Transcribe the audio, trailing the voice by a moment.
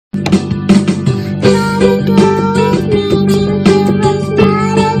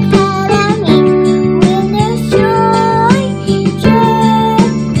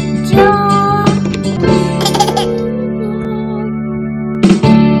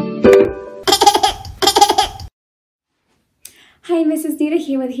Hi, Mrs. Nita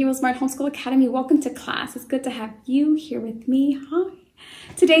here with HeroesMart Homeschool Academy. Welcome to class. It's good to have you here with me. Hi.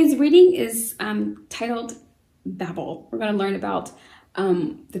 Today's reading is titled Babel. We're going to learn about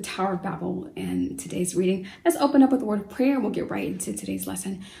the Tower of Babel in today's reading. Let's open up with a word of prayer and we'll get right into today's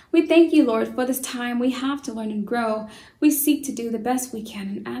lesson. We thank you, Lord, for this time we have to learn and grow. We seek to do the best we can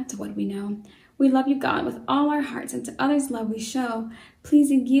and add to what we know. We love you, God, with all our hearts, and to others' love we show.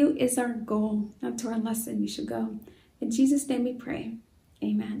 Pleasing you is our goal. Now to our lesson we should go. In Jesus' name we pray.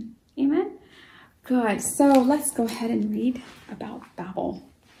 Amen. Amen. Good. So let's go ahead and read about Babel.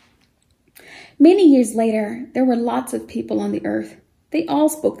 Many years later, there were lots of people on the earth. They all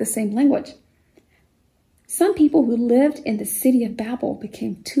spoke the same language. Some people who lived in the city of Babel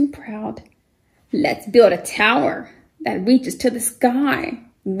became too proud. Let's build a tower that reaches to the sky.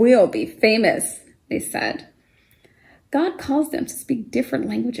 We'll be famous, they said. God caused them to speak different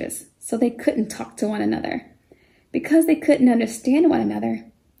languages so they couldn't talk to one another. Because they couldn't understand one another,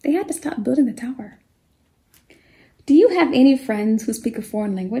 they had to stop building the tower. Do you have any friends who speak a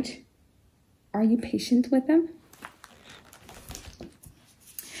foreign language? Are you patient with them?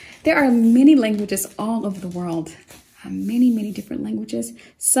 There are many languages all over the world. Many different languages,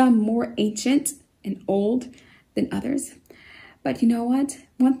 some more ancient and old than others. But you know what?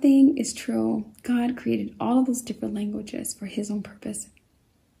 One thing is true. God created all of those different languages for his own purpose.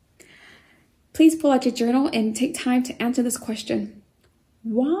 Please pull out your journal and take time to answer this question.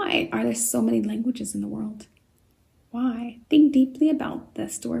 Why are there so many languages in the world? Why? Think deeply about the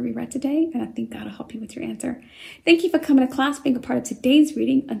story we read today, and I think God will help you with your answer. Thank you for coming to class, being a part of today's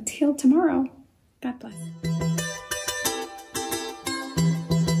reading. Until tomorrow, God bless.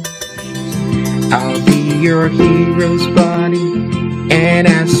 I'll be your hero's buddy, and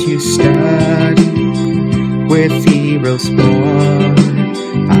as you study with HeroesMart,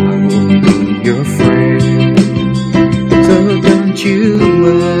 I will be your friend. So don't you